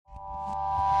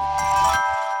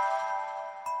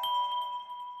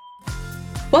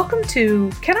Welcome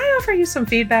to Can I Offer You Some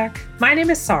Feedback? My name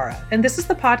is Sarah, and this is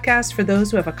the podcast for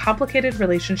those who have a complicated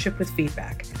relationship with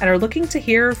feedback and are looking to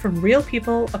hear from real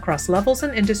people across levels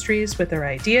and industries with their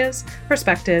ideas,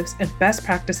 perspectives, and best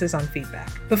practices on feedback.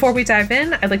 Before we dive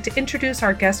in, I'd like to introduce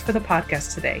our guest for the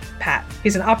podcast today, Pat.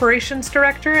 He's an operations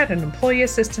director at an employee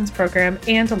assistance program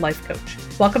and a life coach.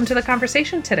 Welcome to the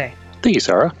conversation today. Thank you,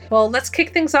 Sarah. Well, let's kick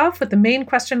things off with the main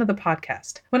question of the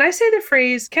podcast. When I say the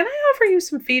phrase, can I offer you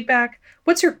some feedback?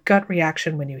 What's your gut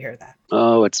reaction when you hear that?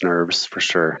 Oh, it's nerves for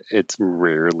sure. It's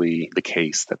rarely the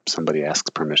case that somebody asks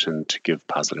permission to give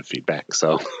positive feedback.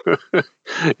 So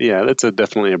yeah, that's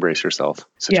definitely a brace yourself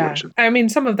situation. Yeah. I mean,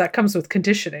 some of that comes with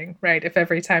conditioning, right? If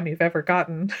every time you've ever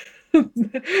gotten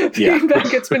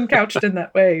feedback, it's been couched in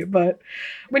that way. But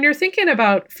when you're thinking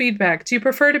about feedback, do you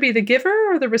prefer to be the giver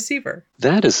or the receiver?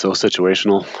 That is so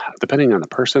situational. Depending on the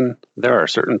person, there are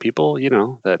certain people,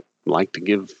 that like to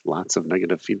give lots of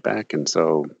negative feedback. And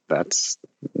so that's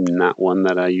not one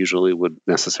that I usually would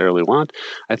necessarily want.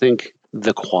 I think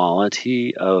the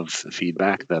quality of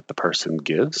feedback that the person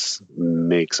gives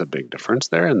makes a big difference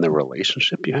there in the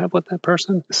relationship you have with that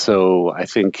person. So I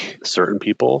think certain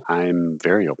people I'm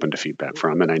very open to feedback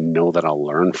from, and I know that I'll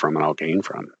learn from and I'll gain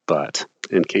from. But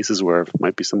in cases where it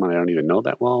might be someone I don't even know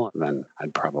that well, then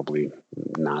I'd probably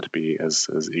not be as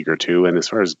eager to. And as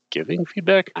far as giving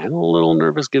feedback, I'm a little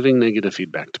nervous giving negative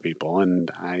feedback to people. And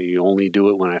I only do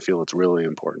it when I feel it's really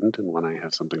important and when I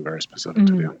have something very specific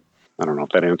to do. I don't know if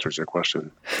that answers your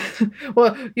question.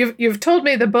 Well, you've told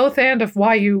me the both and of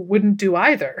why you wouldn't do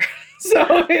either.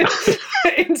 So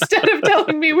instead of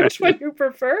telling me which one you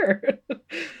prefer.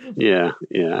 Yeah.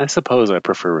 I suppose I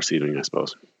prefer receiving, I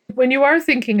suppose. When you are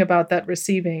thinking about that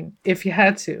receiving, if you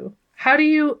had to, how do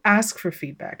you ask for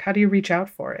feedback? How do you reach out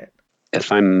for it?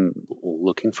 If I'm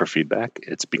looking for feedback,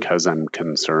 it's because I'm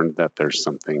concerned that there's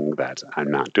something that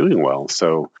I'm not doing well.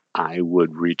 So I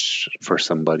would reach for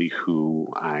somebody who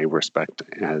I respect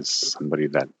as somebody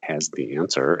that has the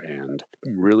answer. And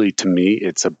really, to me,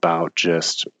 it's about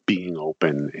just being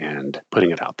open and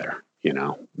putting it out there.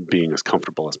 Being as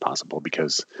comfortable as possible,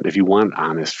 because if you want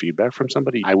honest feedback from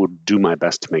somebody, I would do my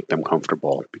best to make them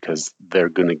comfortable, because they're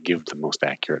going to give the most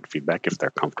accurate feedback if they're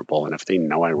comfortable. And if they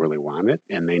know I really want it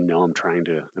and they know I'm trying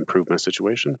to improve my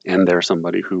situation and they're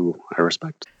somebody who I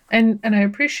respect. And I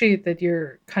appreciate that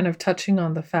you're kind of touching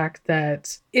on the fact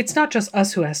that it's not just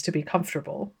us who has to be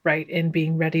comfortable, right, in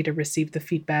being ready to receive the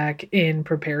feedback, in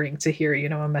preparing to hear,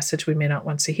 a message we may not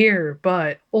want to hear,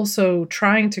 but also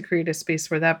trying to create a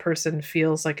space where that person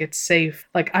feels like it's safe,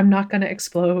 like I'm not going to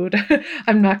explode,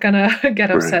 I'm not going to get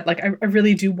upset, right. Like I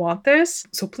really do want this,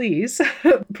 so please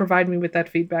provide me with that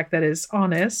feedback that is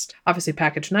honest, obviously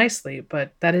packaged nicely,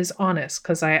 but that is honest,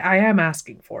 because I am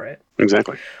asking for it.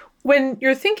 Exactly. When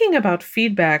you're thinking about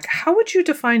feedback, how would you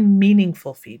define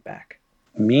meaningful feedback?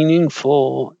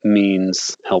 Meaningful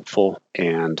means helpful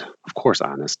and, of course,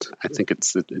 honest. I think it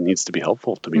needs to be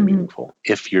helpful to be meaningful.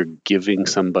 If you're giving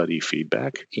somebody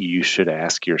feedback, you should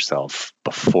ask yourself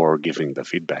before giving the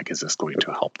feedback, is this going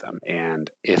to help them? And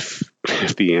if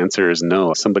the answer is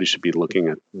no, somebody should be looking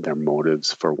at their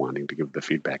motives for wanting to give the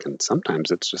feedback. And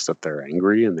sometimes it's just that they're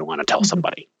angry and they want to tell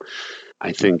somebody.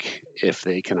 I think if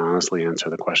they can honestly answer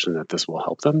the question that this will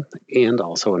help them, and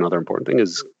also another important thing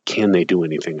is, can they do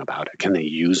anything about it? Can they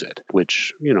use it?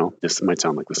 Which, this might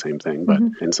sound like the same thing, but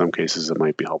in some cases it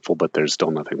might be helpful, but there's still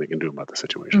nothing they can do about the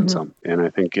situation. So, and I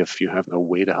think if you have a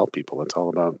way to help people, it's all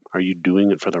about, are you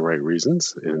doing it for the right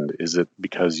reasons? And is it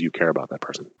because you care about that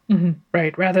person?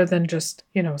 Right. Rather than just,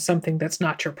 something that's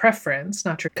not your preference,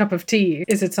 not your cup of tea.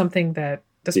 Is it something that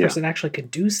this person actually can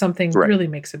do something really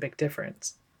makes a big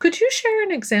difference? Could you share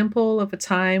an example of a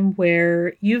time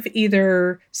where you've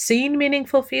either seen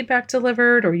meaningful feedback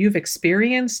delivered or you've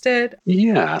experienced it?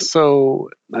 Yeah,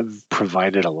 so I've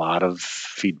provided a lot of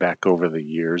feedback over the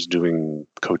years doing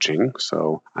coaching.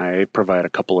 So I provide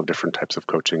a couple of different types of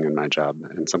coaching in my job.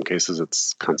 In some cases,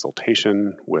 it's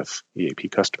consultation with EAP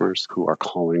customers who are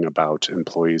calling about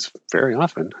employees. Very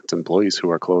often, it's employees who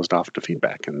are closed off to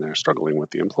feedback and they're struggling with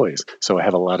the employees. So I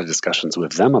have a lot of discussions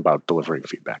with them about delivering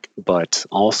feedback. But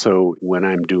also, when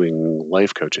I'm doing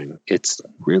life coaching, it's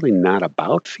really not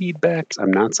about feedback.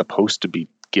 I'm not supposed to be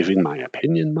giving my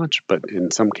opinion much, but in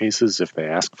some cases, if they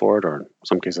ask for it, or in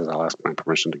some cases I'll ask my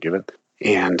permission to give it,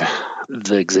 And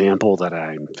the example that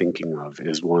I'm thinking of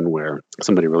is one where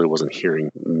somebody really wasn't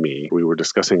hearing me. We were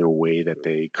discussing a way that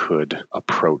they could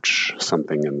approach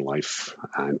something in life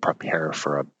and prepare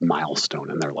for a milestone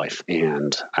in their life.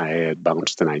 And I had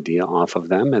bounced an idea off of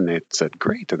them, and they said,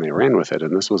 great, and they ran with it.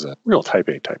 And this was a real type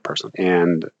A type person.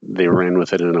 And they ran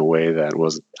with it in a way that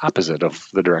was opposite of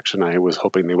the direction I was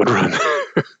hoping they would run.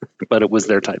 But it was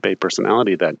their type A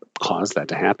personality that caused that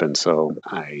to happen. So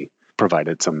I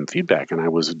provided some feedback, and I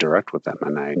was direct with them,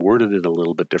 and I worded it a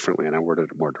little bit differently, and I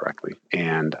worded it more directly.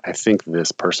 And I think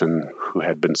this person who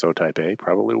had been so type A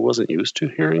probably wasn't used to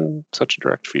hearing such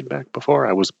direct feedback before.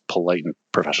 I was polite and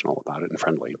professional about it and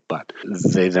friendly, but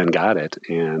they then got it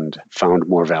and found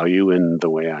more value in the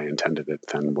way I intended it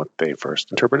than what they first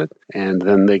interpreted. And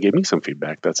then they gave me some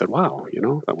feedback that said, wow,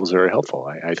 that was very helpful.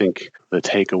 I think the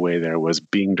takeaway there was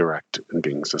being direct and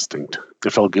being succinct.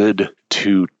 It felt good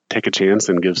to take a chance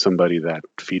and give somebody that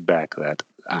feedback that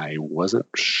I wasn't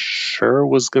sure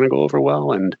was going to go over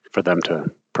well, and for them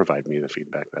to provide me the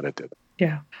feedback that it did.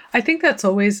 Yeah. I think that's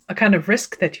always a kind of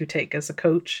risk that you take as a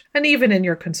coach. And even in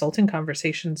your consulting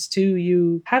conversations too,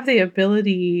 you have the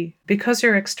ability, because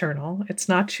you're external, it's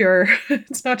not your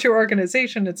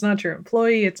organization, it's not your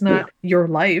employee, it's not your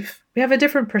life. We have a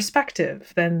different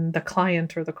perspective than the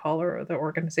client or the caller or the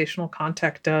organizational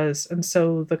contact does. And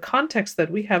so the context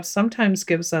that we have sometimes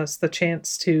gives us the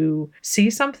chance to see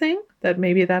something that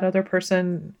maybe that other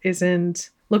person isn't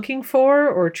looking for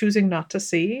or choosing not to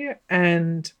see,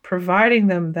 and providing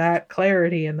them that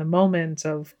clarity in the moment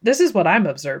of, this is what I'm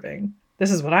observing.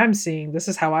 This is what I'm seeing. This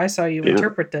is how I saw you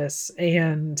interpret this.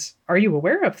 And are you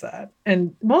aware of that?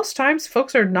 And most times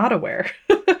folks are not aware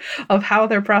of how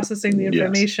they're processing the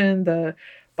information, the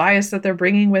bias that they're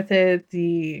bringing with it,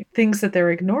 the things that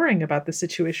they're ignoring about the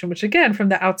situation, which again, from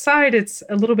the outside, it's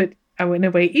a little bit, in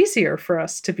a way, easier for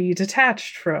us to be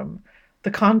detached from the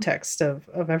context of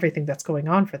everything that's going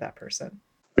on for that person.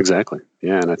 Exactly.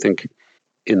 Yeah. And I think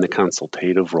in the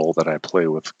consultative role that I play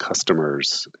with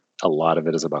customers, a lot of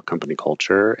it is about company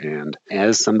culture. And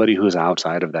as somebody who's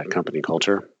outside of that company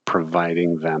culture,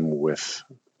 providing them with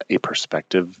a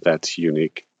perspective that's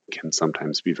unique can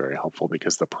sometimes be very helpful,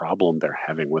 because the problem they're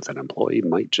having with an employee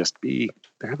might just be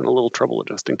they're having a little trouble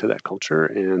adjusting to that culture.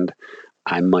 And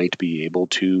I might be able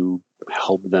to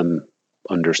help them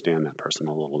understand that person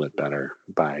a little bit better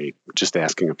by just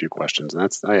asking a few questions.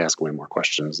 And I ask way more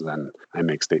questions than I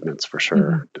make statements, for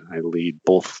sure. I lead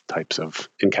both types of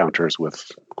encounters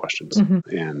with questions.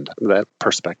 And that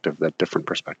perspective, that different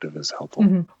perspective, is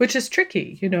helpful. Which is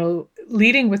tricky.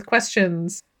 Leading with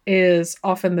questions is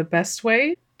often the best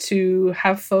way to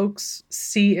have folks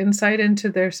see insight into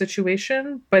their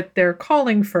situation, but they're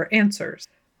calling for answers.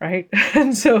 Right.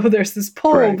 And so there's this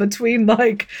pull between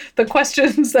the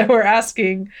questions that we're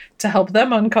asking to help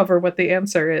them uncover what the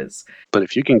answer is. But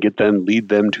if you can lead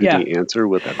them to the answer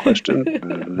with a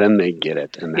question, then they get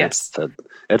it. And that's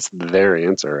their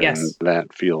answer. And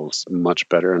that feels much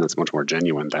better. And it's much more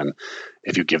genuine than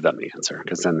if you give them the answer,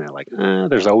 because then they're like,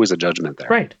 there's always a judgment there.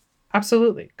 Right.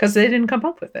 Absolutely. Because they didn't come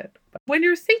up with it. When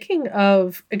you're thinking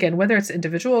of, again, whether it's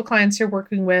individual clients you're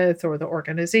working with or the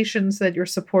organizations that you're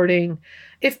supporting,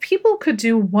 if people could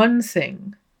do one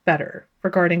thing better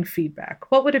regarding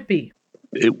feedback, what would it be?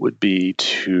 It would be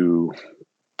to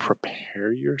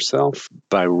prepare yourself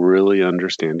by really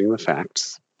understanding the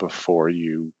facts before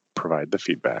you provide the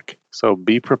feedback. So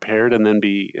be prepared and then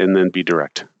be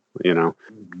direct.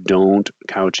 Don't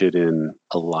couch it in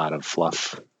a lot of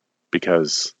fluff,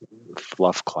 because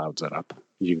fluff clouds it up.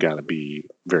 You got to be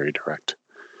very direct.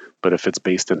 But if it's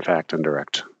based in fact and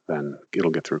direct, then it'll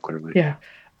get through clearly. Yeah.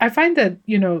 I find that,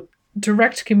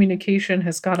 direct communication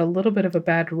has got a little bit of a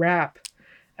bad rap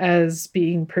as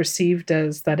being perceived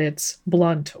as that it's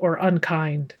blunt or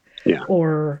unkind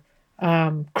or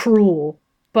cruel.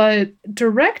 But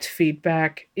direct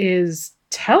feedback is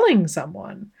telling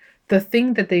someone the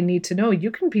thing that they need to know.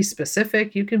 You can be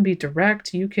specific, you can be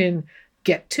direct, you can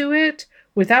get to it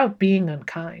without being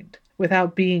unkind,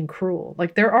 without being cruel.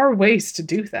 There are ways to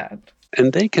do that.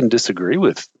 And they can disagree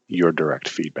with your direct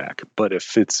feedback, but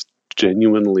if it's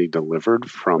genuinely delivered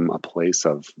from a place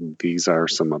of, these are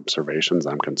some observations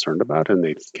I'm concerned about, and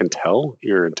they can tell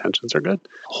your intentions are good,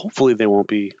 hopefully they won't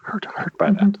be hurt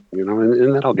by that.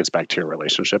 And that all gets back to your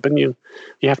relationship, and you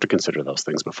have to consider those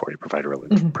things before you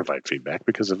provide feedback,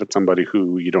 because if it's somebody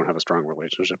who you don't have a strong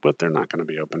relationship with, they're not going to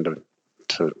be open to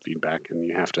feedback, and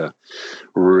you have to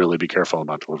really be careful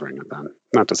about delivering it then.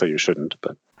 Not to say you shouldn't,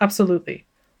 but... Absolutely.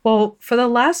 Well, for the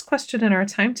last question in our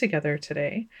time together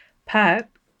today, Pat,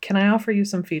 can I offer you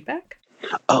some feedback?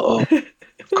 Uh-oh.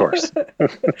 course.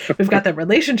 We've got that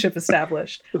relationship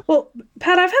established. Well,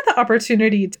 Pat, I've had the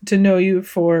opportunity to know you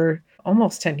for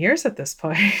almost 10 years at this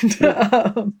point.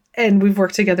 And we've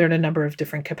worked together in a number of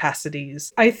different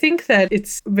capacities. I think that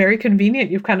it's very convenient.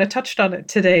 You've kind of touched on it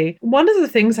today. One of the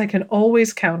things I can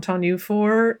always count on you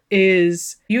for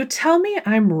is you tell me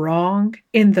I'm wrong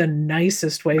in the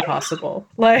nicest way possible.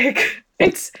 Like,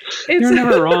 it's You're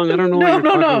never wrong. I don't know what you're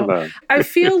talking about. I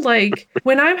feel like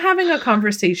when I'm having a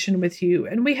conversation with you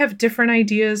and we have different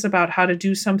ideas about how to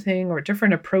do something or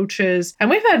different approaches, and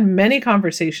we've had many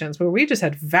conversations where we just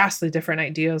had vastly different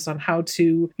ideas on how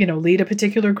to, lead a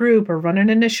particular group or run an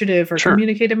initiative or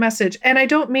communicate a message. And I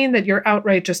don't mean that you're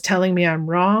outright just telling me I'm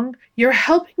wrong. You're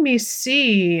helping me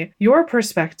see your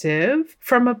perspective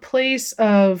from a place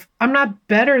of, I'm not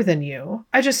better than you.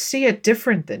 I just see it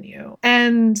different than you.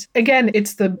 And again,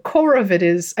 it's the core of it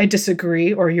is I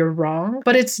disagree or you're wrong,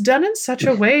 but it's done in such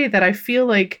a way that I feel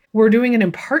like we're doing it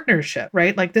in partnership,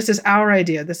 right? Like this is our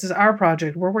idea. This is our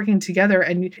project. We're working together.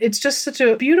 And it's just such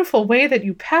a beautiful way that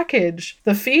you package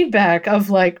the feedback of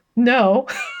like, no,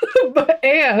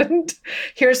 and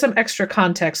here's some extra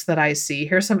context that I see.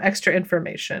 Here's some extra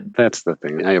information. That's the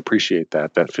thing. I appreciate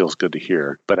that. That feels good to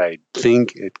hear. But I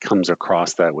think it comes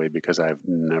across that way because I've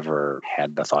never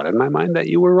had the thought in my mind that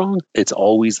you were wrong. It's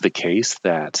always the case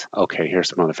that, okay, here's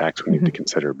some other facts we need to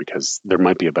consider because there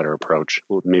might be a better approach.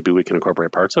 Well, maybe we can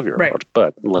incorporate parts of your approach,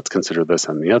 but let's consider this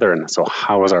and the other. And so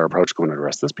how is our approach going to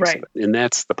address this piece of it? And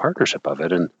that's the partnership of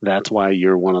it. And that's why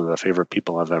you're one of the favorite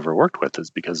people I've ever worked with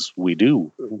is because we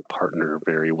do partner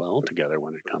very well together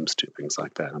when it comes to things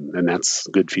like that. And that's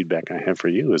good feedback I have for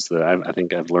you is that I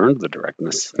think I've learned the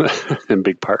directness in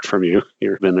big part from you.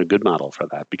 You've been a good model for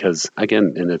that because,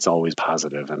 again, and it's always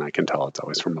positive, and I can tell it's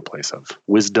always from a place of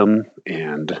wisdom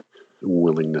and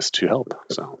willingness to help.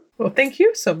 So, well, thank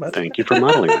you so much. Thank you for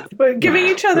modeling that. We're giving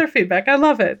each other feedback. I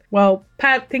love it. Well,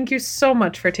 Pat, thank you so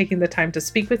much for taking the time to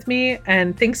speak with me.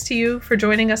 And thanks to you for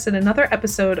joining us in another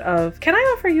episode of Can I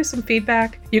Offer You Some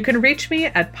Feedback? You can reach me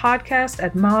at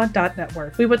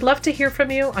podcast@mod.network. We would love to hear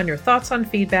from you on your thoughts on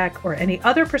feedback or any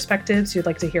other perspectives you'd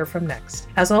like to hear from next.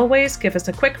 As always, give us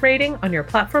a quick rating on your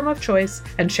platform of choice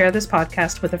and share this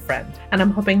podcast with a friend. And I'm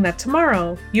hoping that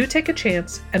tomorrow you take a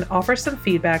chance and offer some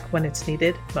feedback when it's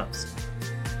needed most.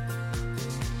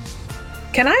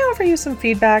 Can I Offer You Some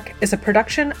Feedback is a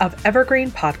production of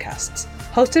Evergreen Podcasts,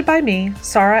 hosted by me,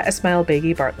 Sarah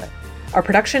Esmail-Beghi Bartlett. Our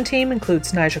production team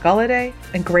includes Nigel Galladay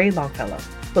and Gray Longfellow.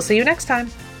 We'll see you next time.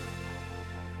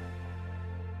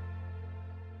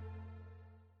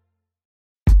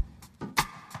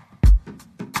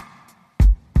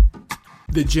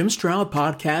 The Jim Stroud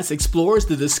Podcast explores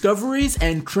the discoveries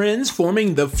and trends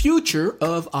forming the future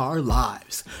of our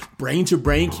lives.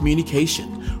 Brain-to-brain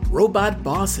communication, robot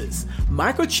bosses,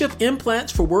 microchip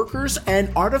implants for workers,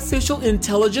 and artificial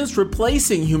intelligence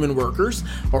replacing human workers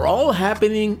are all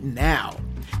happening now.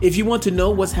 If you want to know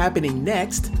what's happening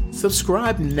next,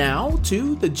 subscribe now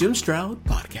to the Jim Stroud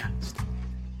Podcast.